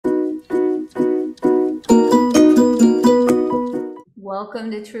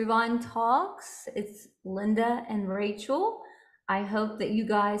Welcome to Truvine Talks. It's Linda and Rachel. I hope that you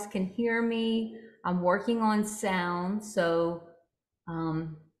guys can hear me. I'm working on sound, so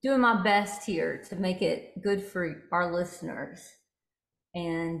doing my best here to make it good for our listeners.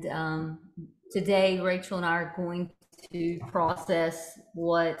 And today, Rachel and I are going to process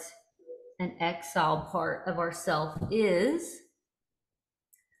what an exile part of ourself is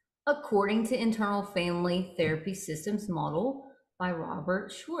according to Internal Family Therapy Systems Model by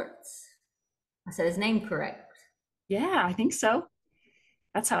Robert Schwartz. I said his name correct. Yeah, I think so.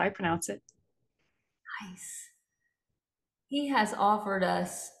 That's how I pronounce it. Nice. He has offered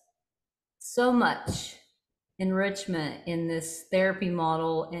us so much enrichment in this therapy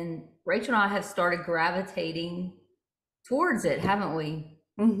model, and Rachel and I have started gravitating towards it, haven't we?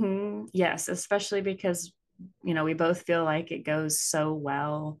 Yes, especially because, we both feel like it goes so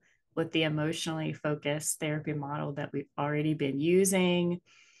well with the emotionally focused therapy model that we've already been using.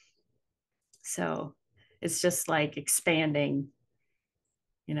 So it's just like expanding,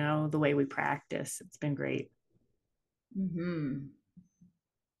 the way we practice. It's been great. Mm-hmm.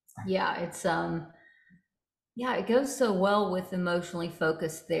 Yeah, it goes so well with emotionally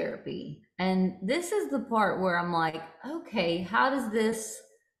focused therapy. And this is the part where I'm like, okay, how does this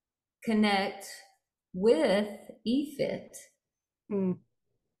connect with EFIT? Mm.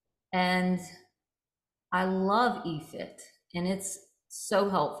 And I love EFIT, and it's so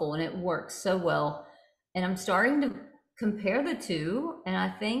helpful and it works so well. And I'm starting to compare the two, and I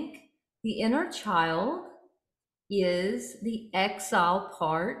think the inner child is the exile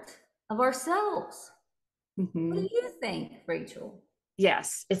part of ourselves. What do hmm you think, Rachel?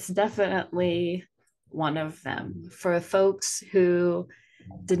 Yes, it's definitely one of them. For folks who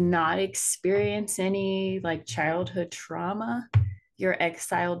did not experience any like childhood trauma, your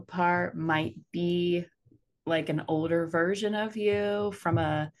exiled part might be like an older version of you from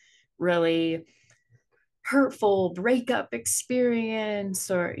a really hurtful breakup experience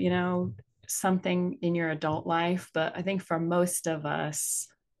or, something in your adult life. But I think for most of us,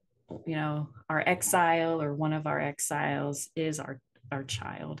 our exile or one of our exiles is our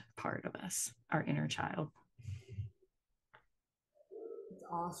child part of us, our inner child. It's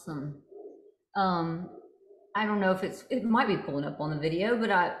awesome. Um, I don't know if it might be pulling up on the video,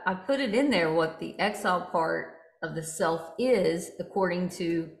 but I put it in there what the exile part of the self is according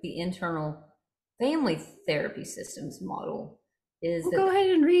to the internal family therapy systems model is Well, that go ahead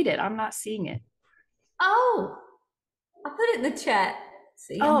and read it. I'm not seeing it. oh, I put it in the chat.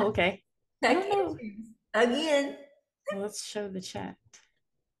 See, I'm Oh, not okay. I tech don't know. issues again. Well, let's show the chat.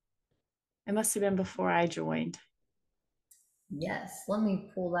 It must have been before I joined. Yes, let me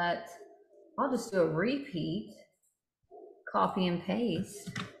pull that. I'll just do a repeat, copy and paste.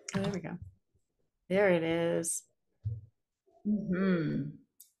 Oh, there we go. There it is. Hmm.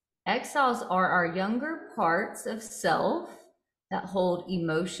 Exiles are our younger parts of self that hold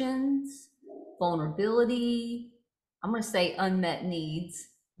emotions, vulnerability, I'm going to say unmet needs,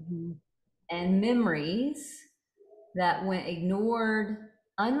 Mhm. and memories that went ignored,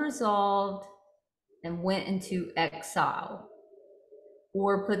 unresolved, and went into exile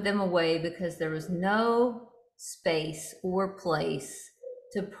or put them away because there was no space or place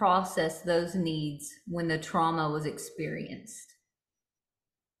to process those needs when the trauma was experienced.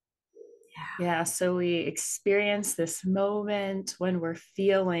 Yeah, so we experience this moment when we're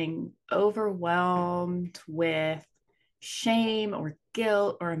feeling overwhelmed with shame or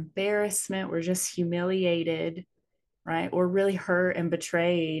guilt or embarrassment. We're just humiliated, right? Or really hurt and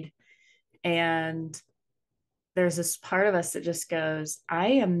betrayed. And there's this part of us that just goes, I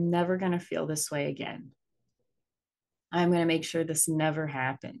am never going to feel this way again. I'm going to make sure this never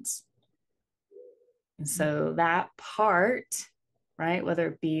happens. And so that part, right, whether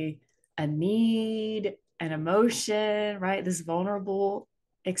it be a need, an emotion, right, this vulnerable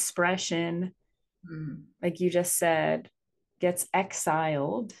expression, Mm. like you just said, gets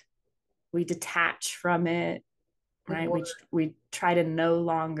exiled. We detach from it, Good right? word. We try to no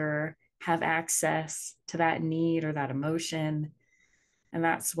longer have access to that need or that emotion. And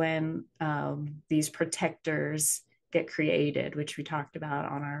that's when these protectors get created, which we talked about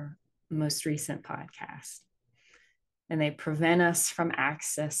on our most recent podcast. And they prevent us from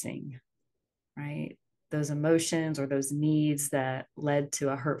accessing, right, those emotions or those needs that led to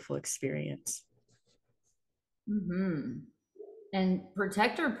a hurtful experience. Mm-hmm. And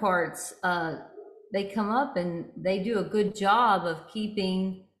protector parts, they come up and they do a good job of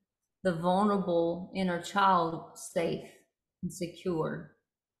keeping the vulnerable inner child safe and secure.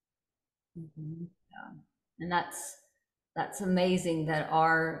 Mm-hmm. And that's amazing that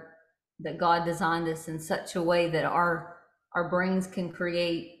our that God designed us in such a way that our our brains can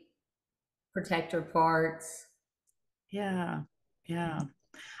create protector parts. Yeah. Yeah.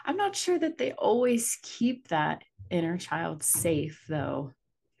 I'm not sure that they always keep that inner child safe, though.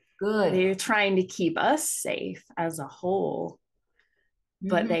 Good. They're trying to keep us safe as a whole,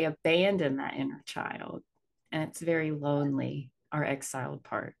 but Hmm. they abandon that inner child. And it's very lonely, our exiled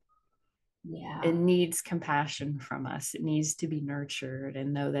part. It Yeah. needs compassion from us, it needs to be nurtured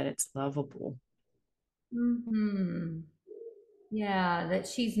and know that it's lovable. Hmm. Yeah, that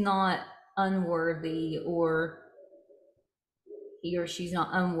she's not unworthy, or he or she's not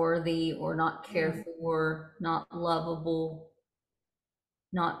unworthy, or not Yeah. cared for, not lovable,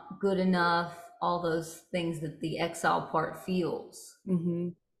 not good enough, all those things that the exile part feels. Mm-hmm.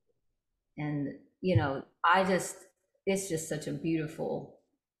 And, it's just such a beautiful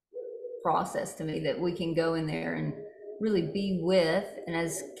process to me that we can go in there and really be with. And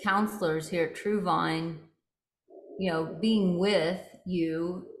as counselors here at True Vine, being with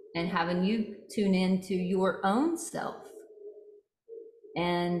you and having you tune into your own self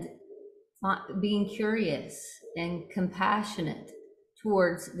and being curious and compassionate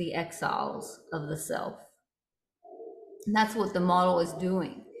towards the exiles of the self. And that's what the model is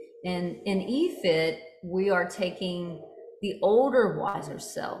doing. And in EFIT, we are taking the older, wiser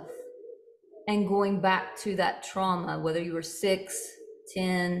self and going back to that trauma, whether you were 6,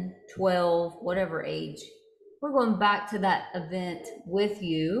 10, 12, whatever age. We're going back to that event with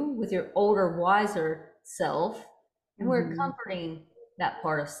you, with your older, wiser self, and we're Mm-hmm. comforting that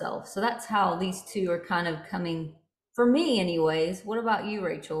part of self. So that's how these two are kind of coming, for me, anyways. What about you,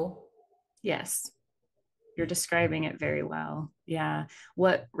 Rachel? Yes, you're describing it very well. Yeah.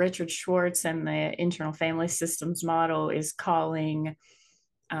 What Richard Schwartz and the internal family systems model is calling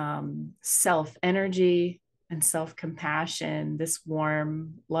self energy and self compassion, this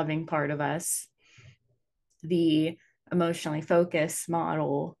warm, loving part of us. The emotionally focused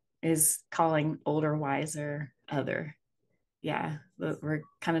model is calling older, wiser, other. Yeah, we're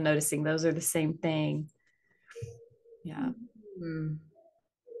kind of noticing those are the same thing. Yeah. Hmm.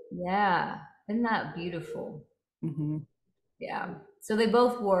 Yeah. Isn't that beautiful? Mm-hmm. Yeah. So they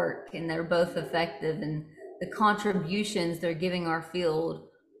both work and they're both effective, and the contributions they're giving our field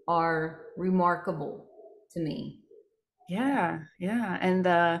are remarkable to me. Yeah. Yeah. And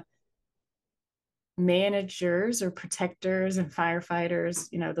the managers or protectors and firefighters,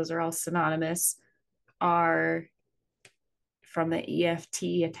 those are all synonymous, are from the EFT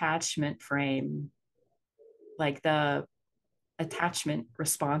attachment frame, like the attachment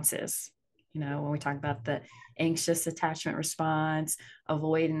responses. When we talk about the anxious attachment response,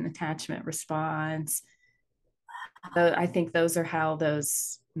 avoidant attachment response, I think those are how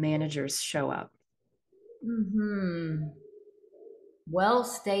those managers show up. Hmm. Well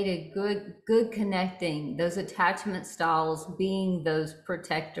stated. Good connecting those attachment styles being those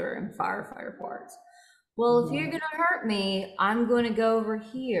protector and firefighter parts. Well, if you're Mm-hmm. going to hurt me, I'm going to go over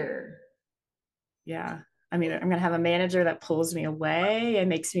here. Yeah. I mean, I'm going to have a manager that pulls me away and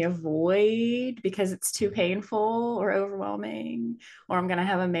makes me avoid because it's too painful or overwhelming. Or I'm going to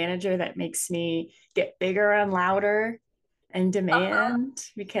have a manager that makes me get bigger and louder and demand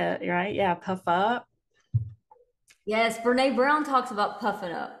because, right? Yeah, puff up. Yes, Brene Brown talks about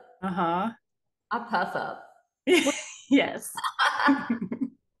puffing up. Uh huh. I puff up. Yes.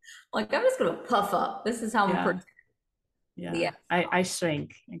 Like, I'm just going to puff up. This is how I'm Yeah. protect the Yeah. I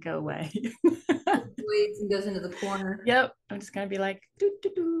shrink and go away. waits and goes into the corner. Yep. I'm just going to be like, doo,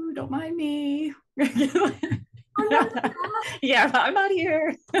 doo, doo, don't mind me. Oh, no, no. Yeah, I'm not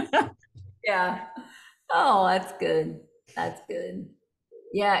here. Yeah. Oh, that's good. That's good.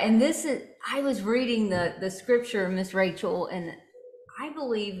 Yeah, and this is I was reading the scripture, Miss Rachel, and I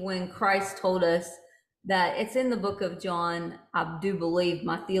believe when Christ told us that it's in the book of John, I do believe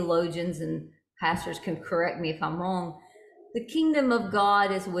my theologians and pastors can correct me if I'm wrong. The kingdom of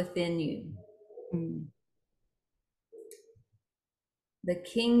God is within you. Mm, The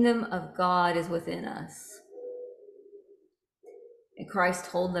kingdom of God is within us. And Christ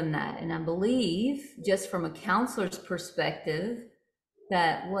told them that. And I believe, just from a counselor's perspective,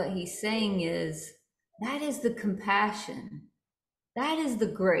 that what he's saying is that is the compassion, that is the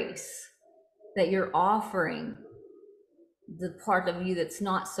grace that you're offering the part of you that's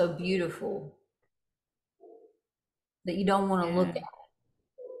not so beautiful, that you don't want to look yeah. at,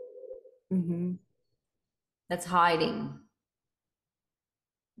 Mm-hmm. that's hiding.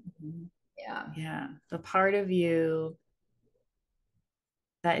 Mm-hmm. Yeah. Yeah. The part of you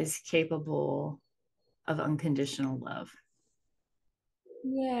that is capable of unconditional love.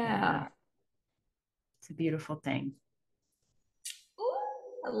 Yeah. Yeah. It's a beautiful thing. Ooh,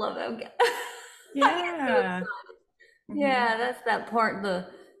 I love it. I get so Yeah. excited. Mm-hmm. Yeah, that's that part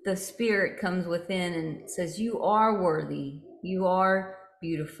the spirit comes within and says you are worthy. You are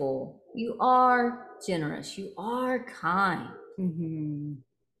beautiful. You are generous. You are kind. Mm-hmm. And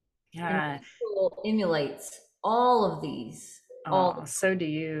Yeah. Rachel emulates all of these all Oh, so do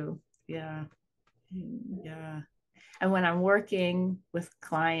you. Yeah. the Yeah. And when I'm working with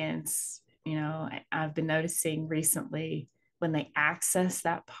clients, I've been noticing recently when they access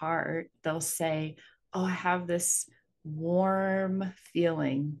that part, they'll say, "Oh, I have this warm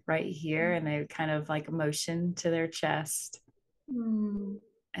feeling right here." And they kind of like motion to their chest. mm,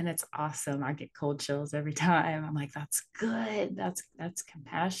 And it's awesome. I get cold chills every time. I'm like, that's good. That's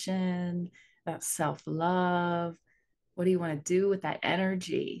compassion, that's self-love. What do you want to do with that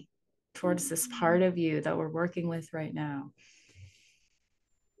energy towards this part of you that we're working with right now?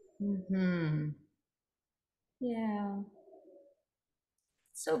 mm-hmm. Yeah.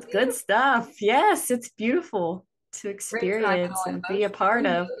 So Good beautiful. stuff. Yes, it's beautiful to Rachel and I get experience all and be a part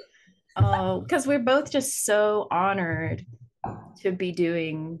emotional. of. Oh, because we're both just so honored to be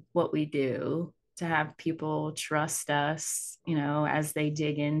doing what we do, to have people trust us, as they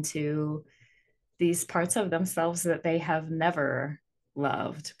dig into these parts of themselves that they have never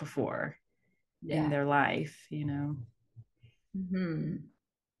loved before in Yeah. their life, Mm-hmm.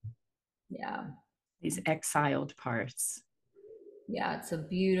 Yeah. these exiled parts. Yeah, it's a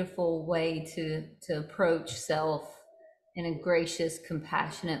beautiful way to approach self in a gracious,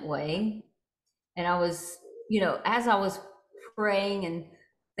 compassionate way. And I was, as I was praying and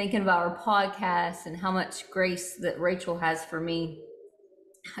thinking about our podcast and how much grace that Rachel has for me,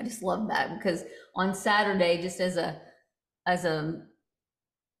 I just love that because on Saturday, just as a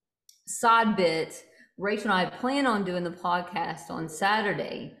side bit, Rachel and I plan on doing the podcast on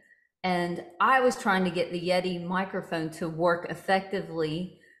Saturday. And I was trying to get the Yeti microphone to work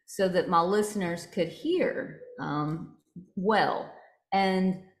effectively so that my listeners could hear well.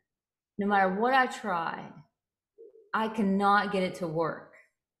 And no matter what I tried, I cannot get it to work.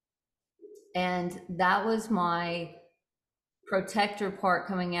 And that was my protector part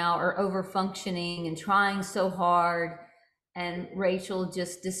coming out, or over functioning and trying so hard. And Rachel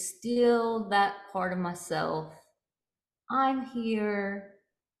just distilled that part of myself. I'm here.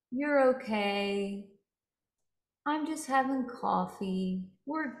 You're okay. I'm just having coffee.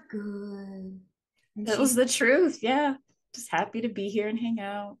 We're good. And That she's, was the truth. Yeah. Just happy to be here and hang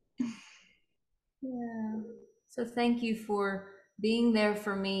out. yeah. So thank you for being there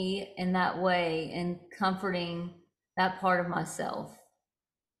for me in that way and comforting that part of myself.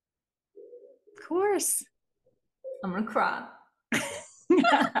 Of course. I'm going to cry.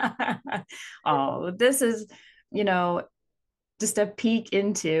 Oh, this is, you know, just a peek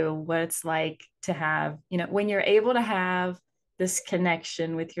into what it's like to have, when you're able to have this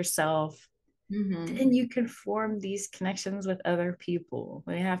connection with yourself, then Mm-hmm. you can form these connections with other people.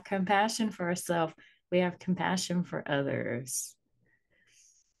 We have compassion for ourselves, we have compassion for others.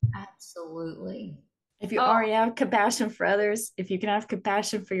 Absolutely. If you Oh, already have compassion for others, if you can have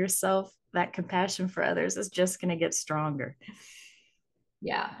compassion for yourself, that compassion for others is just going to get stronger.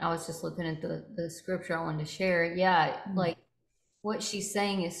 yeah. I was just looking at the scripture I wanted to share. Yeah. Mm. Like what she's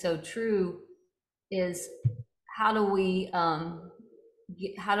saying is so true is how do we,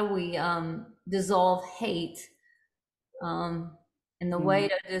 dissolve hate? Um, and the way Mm.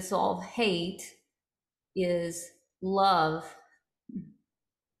 to dissolve hate is love.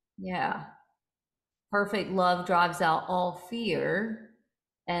 Yeah. Perfect love drives out all fear.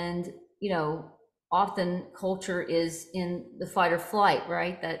 And, often culture is in the fight or flight,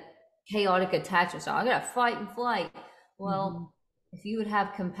 right? That chaotic attachment. So I got to fight and flight. Mm-hmm. Well, if you would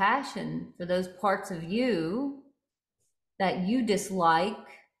have compassion for those parts of you that you dislike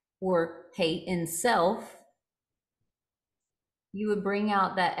or hate in self, you would bring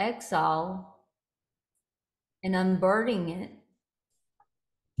out that exile and unburdening it.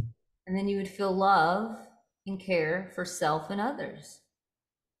 And then you would feel love and care for self and others.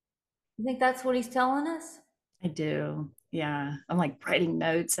 You think that's what he's telling us? I do. Yeah. I'm like writing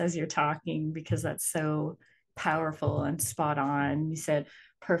notes as you're talking because that's so powerful and spot on. You said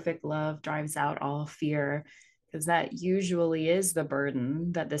perfect love drives out all fear, because that usually is the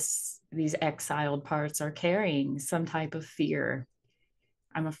burden that these exiled parts are carrying, some type of fear.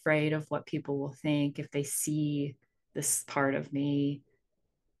 I'm afraid of what people will think if they see this part of me.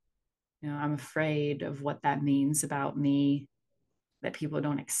 I'm afraid of what that means about me, that people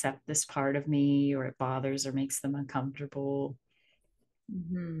don't accept this part of me, or it bothers or makes them uncomfortable.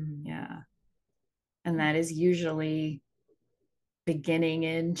 Mm-hmm. Yeah. And that is usually beginning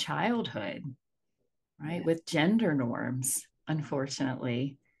in childhood, right? Yeah. With gender norms,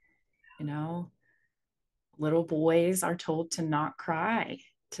 unfortunately, you know. Little boys are told to not cry,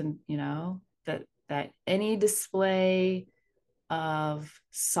 to, that any display of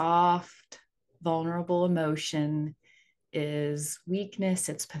soft, vulnerable emotion is weakness,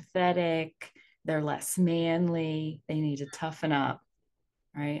 it's pathetic, they're less manly, they need to toughen up,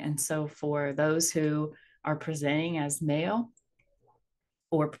 right? And so for those who are presenting as male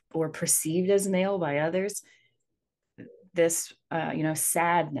or perceived as male by others, this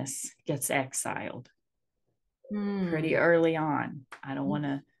sadness gets exiled pretty Hmm. early on. I don't want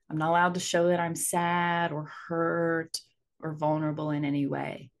to, I'm not allowed to show that I'm sad or hurt or vulnerable in any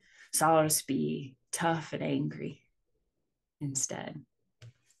way. So I'll just be tough and angry instead.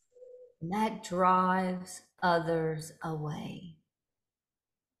 And that drives others away.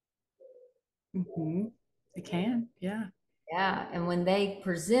 Mm-hmm. It can, yeah. Yeah. And when they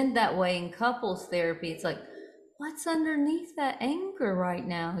present that way in couples therapy, it's like, what's underneath that anger right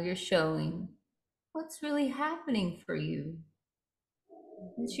now you're showing? What's really happening for you?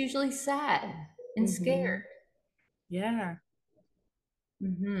 It's usually sad and Mm-hmm. scared. Yeah,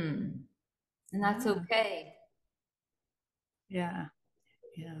 Hmm. And that's yeah, okay. yeah,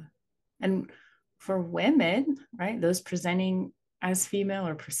 yeah. And for women, right, those presenting as female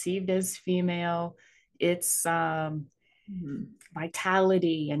or perceived as female, it's Hmm.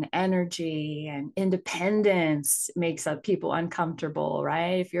 vitality and energy and independence makes up people uncomfortable,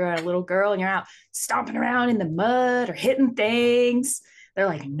 right? If you're a little girl and you're out stomping around in the mud or hitting things, they're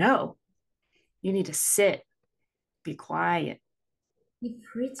like, no, you need to sit, be quiet, Be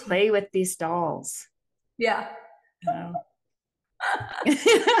pretty. play with these dolls, Yeah. you know.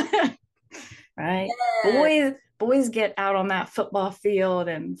 Right? Yeah. Boys get out on that football field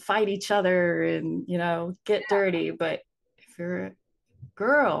and fight each other and get dirty, but if you're a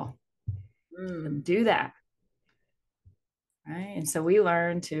girl, Mm. then do that, right? And so we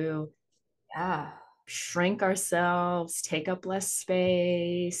learn to Yeah. shrink ourselves, take up less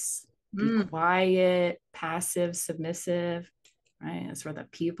space, be Mm. quiet, passive, submissive, right? That's where the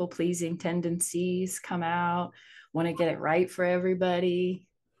people pleasing tendencies come out, want to get it right for everybody.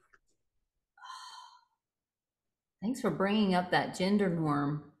 Thanks for bringing up that gender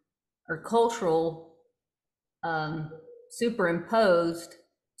norm or cultural um, superimposed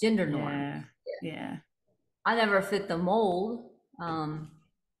gender norm. Yeah, yeah. I never fit the mold. I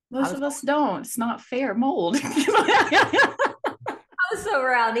Most was of us don't. It's not fair mold. I was so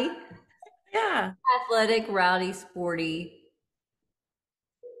rowdy, Yeah. athletic, rowdy, sporty.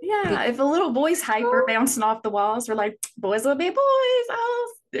 Did Yeah. If a little boy's hyper you bouncing off the walls, we're like, boys will be boys.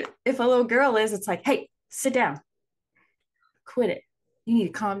 Oh. If a little girl is, it's like, hey, sit down, quit it. You need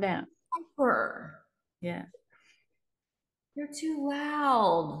to calm down. hyper? Yeah. You're too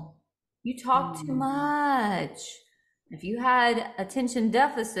loud. You talk too Mm-hmm. much. If you had attention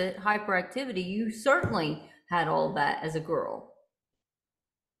deficit hyperactivity, you certainly had all that as a girl.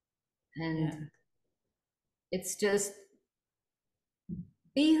 And Yeah. it's just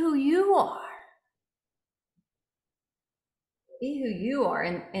be who you are. Be who you are.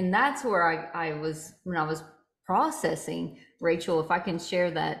 And that's where I was when I was processing, Rachel, if I can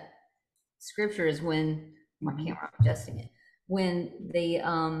share that scripture is when my Mm-hmm. camera, I'm adjusting it. When they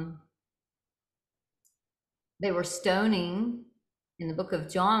were stoning in the book of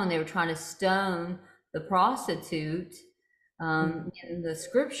John when they were trying to stone the prostitute Mm-hmm. in the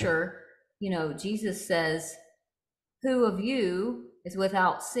scripture, Jesus says, who of you is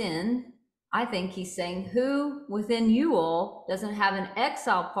without sin? I think he's saying, who within you all doesn't have an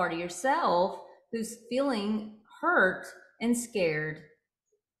exile part of yourself who's feeling hurt and scared?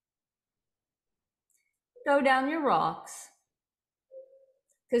 Throw down your rocks.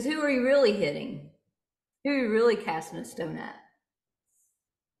 Because who are you really hitting? Who are you really casting a stone at?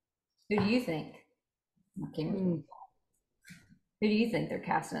 Who do you think? My camera's moving. Mm. Who do you think they're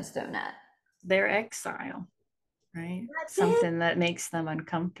casting a stone at? Their exile, right? That's it. Something that makes them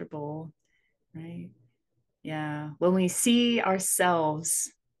uncomfortable, right? Yeah. When we see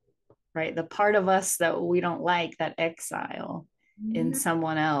ourselves, right, the part of us that we don't like, that exile in Mhm.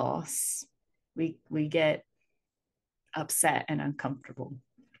 someone else, we get upset and uncomfortable.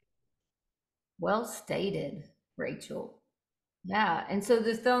 Well stated, Rachel. Yeah. And so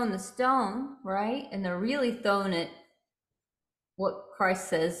they're throwing the stone, right? And they're really throwing it, what Christ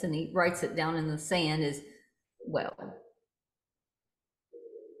says, and he writes it down in the sand is, well,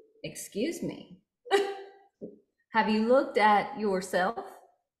 excuse me. Have you looked at yourself?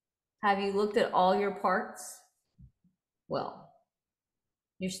 Have you looked at all your parts? Well,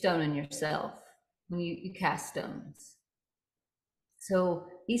 you're stoning yourself when you cast stones. So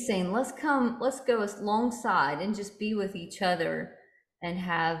he's saying, let's go alongside and just be with each other and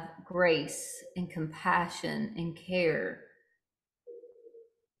have grace and compassion and care.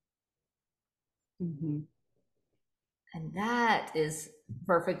 Mm-hmm. And that is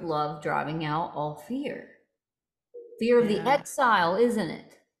perfect love driving out all fear. Fear of the Yeah. exile, isn't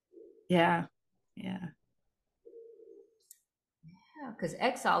it? Yeah. Yeah. Yeah, because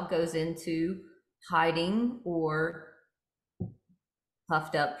exile goes into hiding or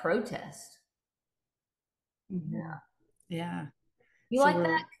puffed up protest. Mm-hmm. Yeah. Yeah. You So like we're,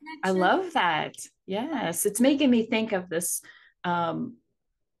 that I connection? love that. Yes. It's making me think of this um,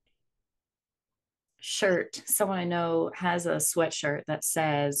 shirt. Someone I know has a sweatshirt that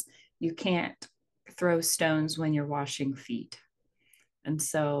says, you can't throw stones when you're washing feet. And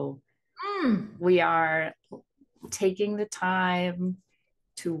so Mm, we are taking the time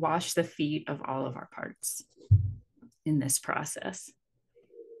to wash the feet of all of our parts in this process.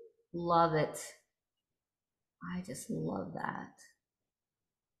 love it. I just love that.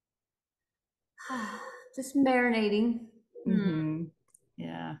 Just marinating. Hmm. Mm-hmm.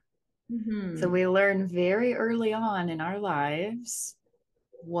 Yeah. So Hmm. we learn very early on in our lives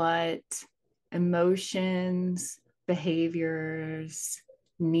what emotions, behaviors,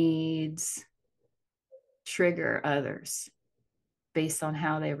 needs trigger others based on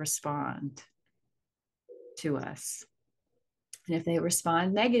how they respond to us. And if they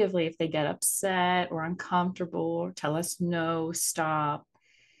respond negatively, if they get upset or uncomfortable or tell us no, stop,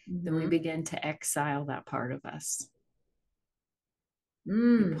 then we Hmm. begin to exile that part of us. We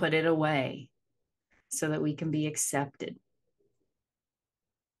Mm. put it away so that we can be accepted.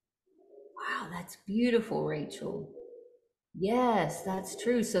 Wow, that's beautiful, Rachel. Yes, that's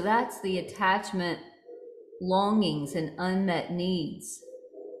true. So that's the attachment, longings, and unmet needs.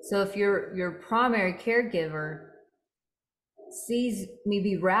 So if your primary caregiver sees me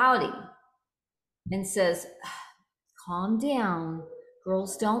be rowdy and says, calm down,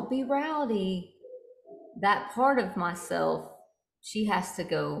 girls don't be rowdy, that part of myself, she has to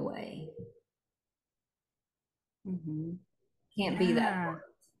go away. Mm-hmm. Can't be that Yeah. part.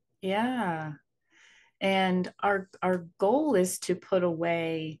 Yeah. And our goal is to put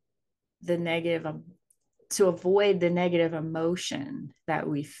away the negative, to avoid the negative emotion that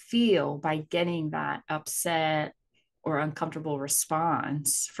we feel by getting that upset or uncomfortable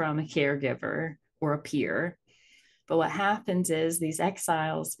response from a caregiver or a peer. But what happens is these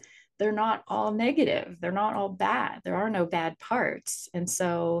exiles, they're not all negative, they're not all bad, there are no bad parts. And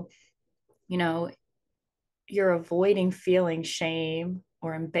so, you know, you're avoiding feeling shame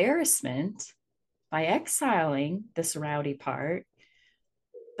or embarrassment by exiling this rowdy part,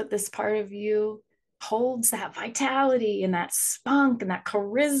 but this part of you holds that vitality and that spunk and that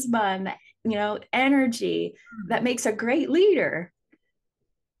charisma and that, energy that makes a great leader,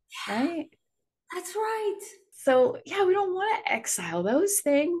 right? That's right. So yeah, we don't want to exile those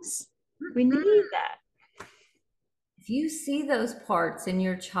things. We need that. If you see those parts in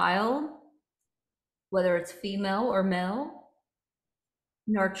your child, whether it's female or male,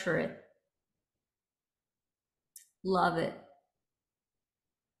 nurture it, love it,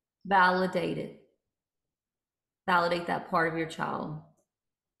 validate it, validate that part of your child.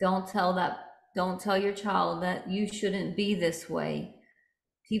 Don't tell your child that you shouldn't be this way.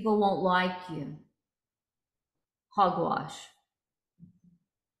 People won't like you. Hogwash.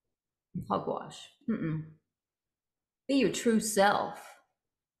 Hogwash. Mm-mm. Be your true self.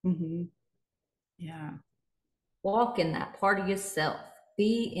 Mm-hmm. Yeah. Walk in that part of yourself.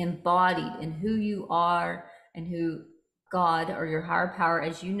 Be embodied in who you are and who God or your higher power,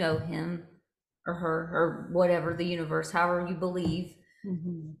 as you know him or her or whatever the universe, however you believe,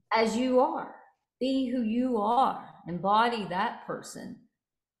 Mm-hmm. as you are. Be who you are. Embody that person.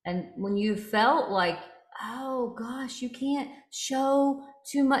 And when you felt like, oh gosh, you can't show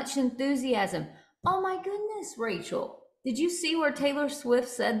too much enthusiasm. Oh my goodness, Rachel. Did you see where Taylor Swift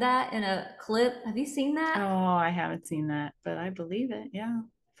said that in a clip? Have you seen that? Oh, I haven't seen that, but I believe it. Yeah.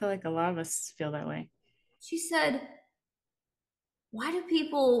 I feel like a lot of us feel that way. She said,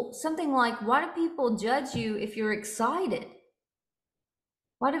 something like, why do people judge you if you're excited?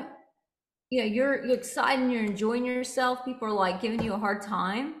 Why do, you're excited and you're enjoying yourself. People are like giving you a hard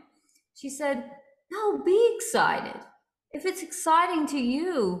time. She said, no, be excited. If it's exciting to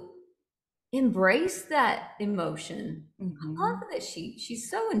you, embrace that emotion. I love Mm-hmm. that she's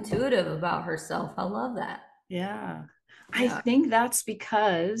so intuitive about herself. I love that. Yeah. I Yeah. think that's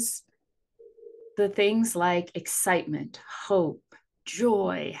because the things like excitement, hope,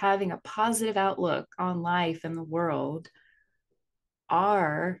 joy, having a positive outlook on life and the world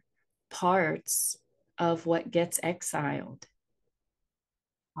are parts of what gets exiled.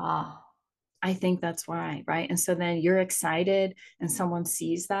 Ah. I think that's why, right? And so then you're excited and someone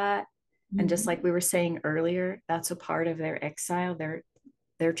sees that. And just like Mhm. we were saying earlier, that's a part of their exile.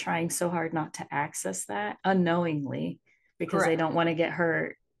 They're trying so hard not to access that unknowingly because they Correct. don't want to get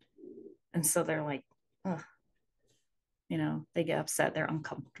hurt. And so they're like, ugh, they get upset, they're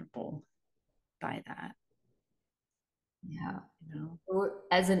uncomfortable by that, Yeah. you know. Or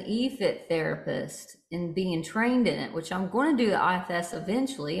as an EFIT therapist and being trained in it, which I'm going to do the IFS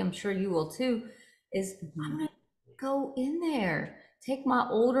eventually, I'm sure you will too, is I'm Mm-hmm. going to go in there, take my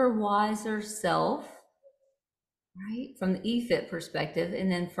older, wiser self, right, from the EFIT perspective, and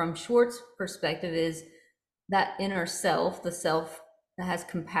then from Schwartz perspective is that inner self, the self that has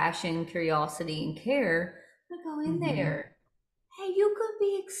compassion, curiosity, and care. I'm going to go in Mm-hmm. there. Hey, you could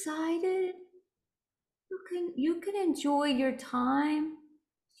be excited. You can enjoy your time.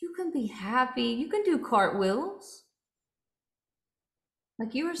 You can be happy. You can do cartwheels.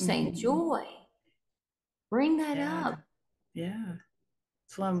 Like you were saying, Mm-hmm. joy. Bring that Yeah, up. yeah.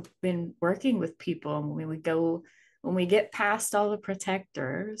 So I've been working with people, and when we get past all the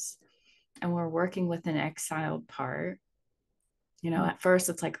protectors and we're working with an exiled part, at first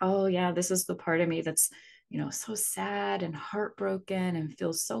it's like, oh yeah, this is the part of me that's, so sad and heartbroken and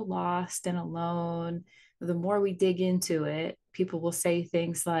feels so lost and alone. The more we dig into it, people will say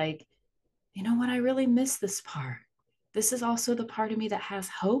things like, you know what, I really miss this part. This is also the part of me that has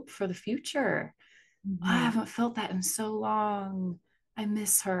hope for the future. I Mhm. haven't felt that in so long. I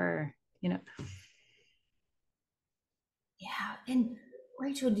miss her, you know. Yeah. And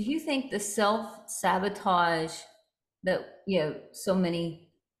Rachel, do you think the self sabotage that, so many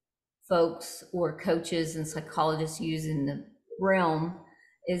folks or coaches and psychologists use in the realm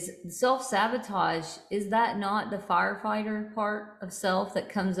is self sabotage? Is that not the firefighter part of self that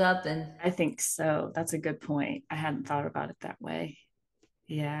comes up and I think so. That's a good point. I hadn't thought about it that way.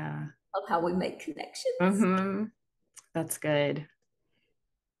 Yeah. of how we make connections? Mm-hmm. That's good.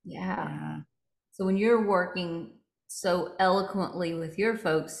 Yeah. Yeah. So when you're working so eloquently with your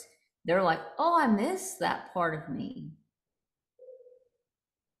folks, they're like, "Oh, I miss that part of me.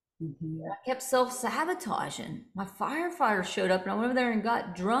 Mm-hmm. I kept self-sabotaging. My firefighter showed up and I went over there and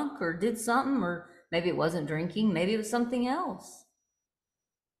got drunk or did something, or maybe it wasn't drinking, maybe it was something else."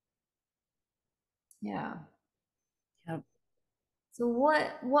 Yeah. Yep. So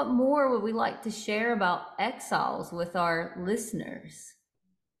what more would we like to share about exiles with our listeners?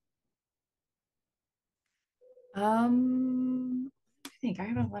 I think I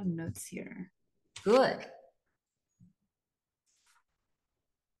have a lot of notes here. Good.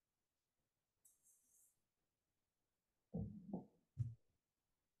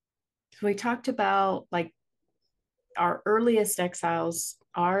 So we talked about like our earliest exiles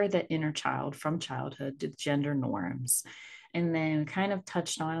are the inner child from childhood to gender norms. And then kind of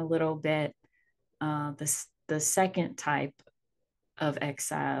touched on a little bit the second type of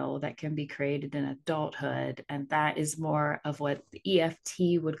exile that can be created in adulthood. And that is more of what the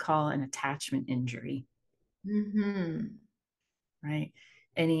EFT would call an attachment injury, Mm-hmm. right?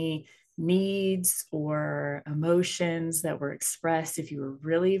 Any needs or emotions that were expressed if you were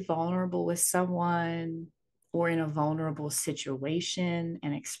really vulnerable with someone or in a vulnerable situation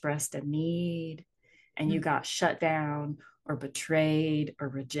and expressed a need and you got shut down or betrayed or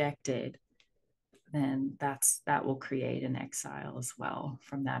rejected, then that will create an exile as well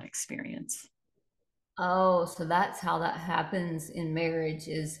from that experience. Oh, so that's how that happens in marriage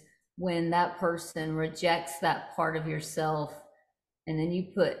is when that person rejects that part of yourself and then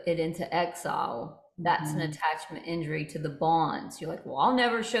you put it into exile. That's an Mm-hmm. attachment injury to the bonds. You're like, well, I'll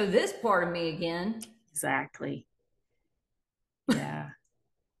never show this part of me again. Exactly. Yeah.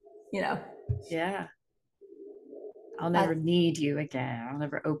 You know, Yeah. I'll never that's need you again. I'll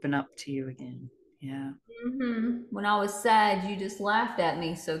never open up to you again. Yeah. when I was sad, you just laughed at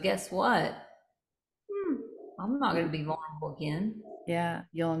me. So guess what? Hmm, I'm not going Yeah. to be vulnerable again. Yeah.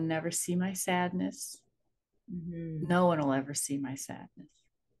 You'll never see my sadness. Hmm. No one will ever see my sadness.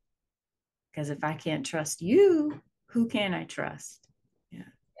 Because if I can't trust you, who can I trust? Yeah.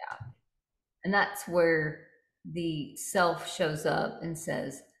 And that's where the self shows up and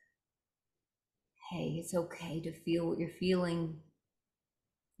says, hey, it's okay to feel what you're feeling.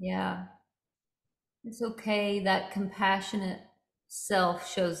 Yeah, it's okay. That compassionate self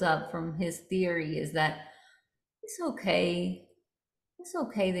shows up from his theory is that it's okay. It's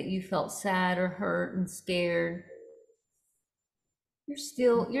okay that you felt sad or hurt and scared. You're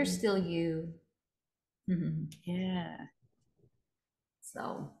Mhm. still you. Yeah.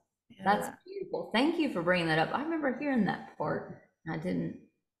 So that's Yeah. beautiful. Thank you for bringing that up. I remember hearing that part. I didn't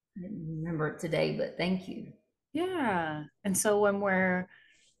remember it today, but thank you. Yeah. And so when we're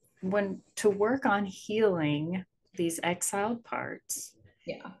when to work on healing these exiled parts,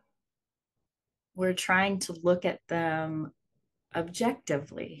 Yeah. we're trying to look at them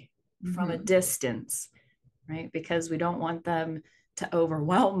objectively from a Mm-hmm. distance, right? Because we don't want them to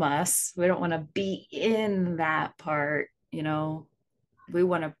overwhelm us. We don't want to be in that part, you know. We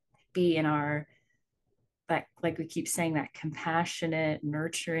want to be in our, that, like we keep saying, that compassionate,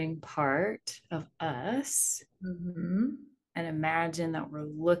 nurturing part of us, Mm-hmm. and imagine that we're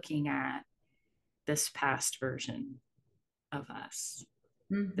looking at this past version of us,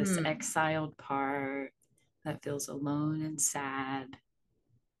 this Mm-hmm. exiled part that feels alone and sad,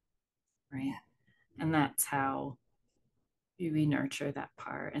 right? And that's how we nurture that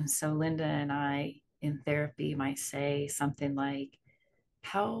part. And so Linda and I in therapy might say something like,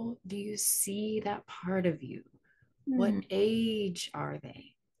 how do you see that part of you? What age are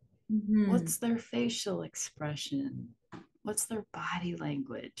they? Mm-hmm. What's their facial expression? What's their body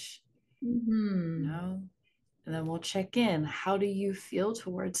language? You Mm-hmm. know? And then we'll check in. How do you feel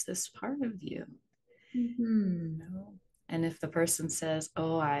towards this part of you? Mm-hmm. You know? And if the person says,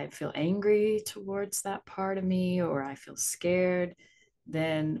 oh, I feel angry towards that part of me, or I feel scared,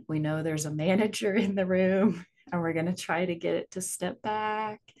 then we know there's a manager in the room, and we're going to try to get it to step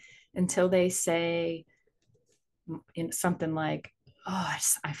back until they say something like, oh,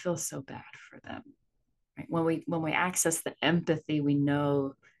 I feel so bad for them. Right? When we access the empathy, we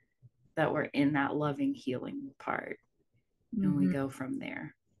know that we're in that loving healing part, and we Mm-hmm. go from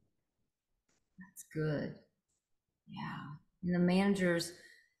there. That's good. Yeah. And the managers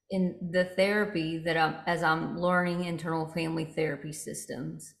in the therapy that as I'm learning internal family therapy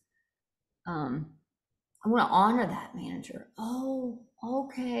systems, um, I want to honor that manager. Oh,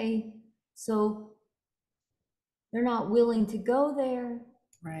 okay. So they're not willing to go there.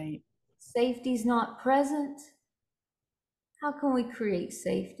 Right. Safety's not present. How can we create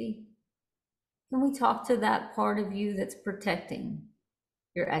safety? Can we talk to that part of you that's protecting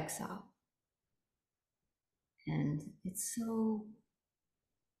your exile? And it's so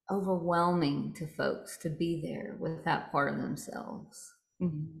overwhelming to folks to be there with that part of themselves.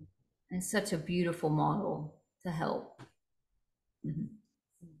 Mm-hmm. And it's such a beautiful model to help. Mm-hmm.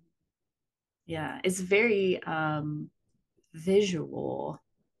 Yeah, it's very visual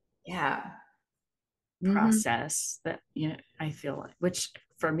Yeah. Mm-hmm. process that, you know, I feel like, which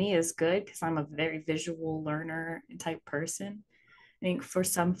for me is good because I'm a very visual learner type person. I think for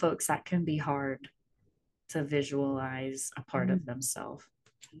some folks that can be hard to visualize a part Mm-hmm. of themselves.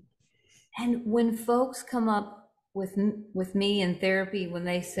 And when folks come up with me in therapy, when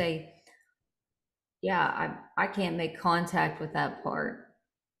they say, "Yeah, I can't make contact with that part,"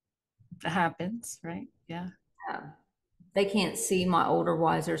 It happens, right? Yeah. uh, they can't see my older,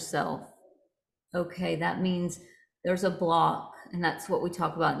 wiser self. Okay, that means there's a block, and that's what we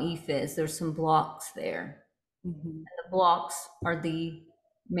talk about in EFIS. There's some blocks there. Mm-hmm. The blocks are the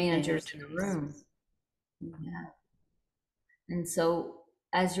managers in the Managers. room. Mm-hmm. Yeah. And so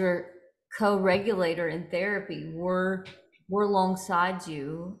as your co-regulator in therapy, we're alongside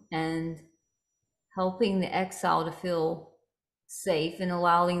you and helping the exile to feel safe and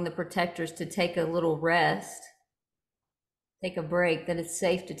allowing the protectors to take a little rest, take a break, that it's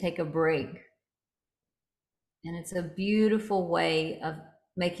safe to take a break. And it's a beautiful way of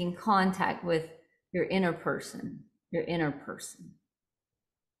making contact with your inner person, your inner person.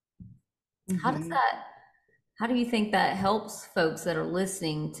 How does Mm-hmm. that, how do you think that helps folks that are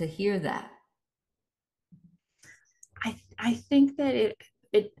listening to hear that? I think that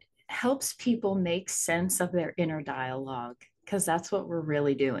it helps people make sense of their inner dialogue, because that's what we're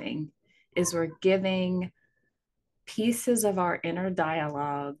really doing, is we're giving pieces of our inner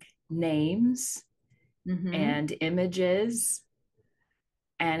dialogue names Mm-hmm. and images,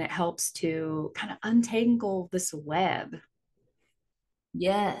 and it helps to kind of untangle this web that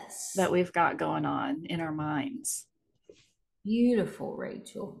Yes. we've got going on in our minds. Beautiful,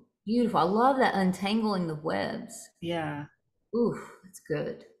 Rachel. Beautiful. I love that untangling the webs. Yeah. Oof, that's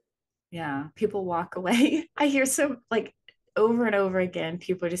good. Yeah, people walk away. I hear so, like, over and over again,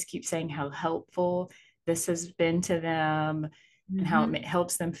 people just keep saying how helpful this has been to them, and how Mm-hmm. it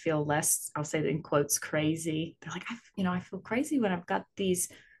helps them feel less, I'll say it in quotes, crazy. They're like, I feel crazy when I've got these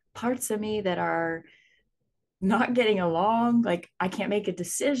parts of me that are not getting along. Like, I can't make a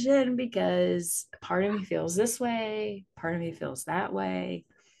decision because part of me feels this way, part of me feels that way.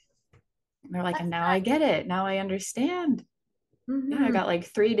 And they're like, and That's now I get it. Now I understand. Yeah, I mm-hmm. got like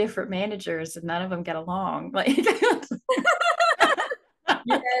three different managers and none of them get along. Like,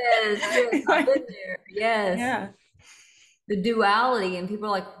 Yes, yes, I've been there. Yes. yeah. The duality, and people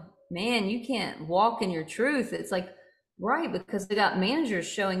are like, man, you can't walk in your truth. It's like, Right, because they got managers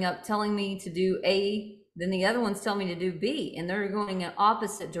showing up telling me to do A, then the other ones tell me to do B, and they're going in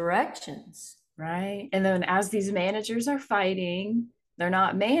opposite directions. Right. And then as these managers are fighting, they're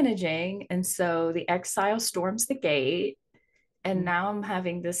not managing. And so the exile storms the gate. And Mm, now I'm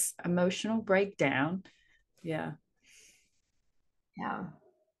having this emotional breakdown. Yeah. yeah.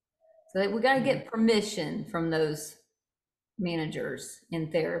 So we got to Yeah. get permission from those managers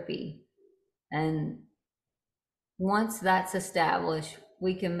in therapy. And once that's established,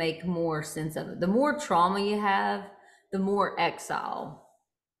 we can make more sense of it. The more trauma you have, the more exile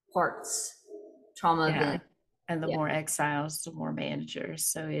parts, trauma Yeah. event. And the Yeah. more exiles, the more managers.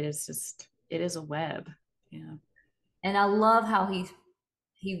 So it is just, it is a web. Yeah. And I love how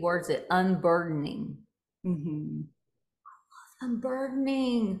he words it, unburdening. Mm-hmm.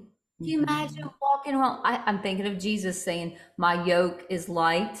 Unburdening. Can you imagine Mm-hmm. walking around? I'm thinking of Jesus saying, "My yoke is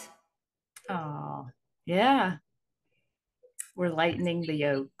light." Oh, yeah. We're lightening the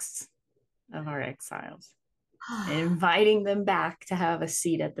yokes of our exiles and inviting them back to have a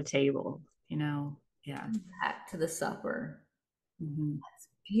seat at the table, you know? Yeah. Come back to the supper. Mm-hmm.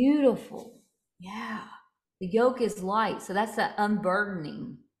 Beautiful. Yeah. The yoke is light. So that's that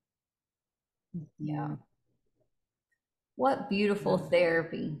unburdening. Mm-hmm. Yeah. What beautiful Yeah.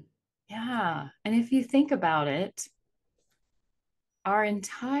 therapy. Yeah. And if you think about it, our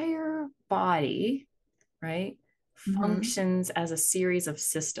entire body, right, Hmm. functions as a series of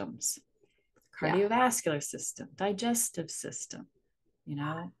systems: Yeah. cardiovascular system, digestive system, you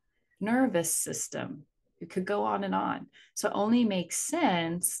know, nervous system. It could go on and on. So it only makes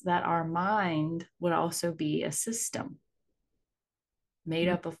sense that our mind would also be a system made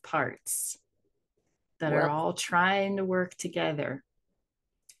Mm. up of parts that are Well, all trying to work together.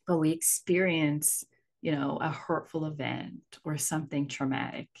 But we experience, a hurtful event or something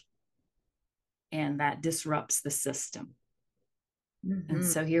traumatic, and that disrupts the system. And hmm,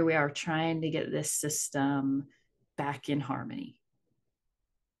 so here we are trying to get this system back in harmony.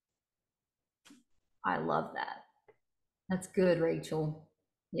 I love that. That's good, Rachel.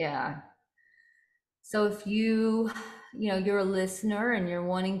 Yeah. So if you're a listener and you're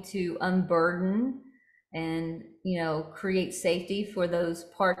wanting to unburden and, create safety for those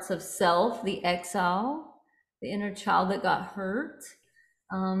parts of self, the exile, the inner child that got hurt,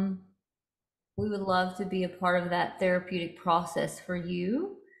 um, we would love to be a part of that therapeutic process for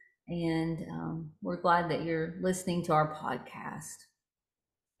you. And we're glad that you're listening to our podcast.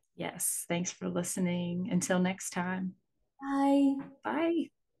 Yes. Thanks for listening. Until next time. Bye.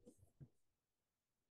 Bye.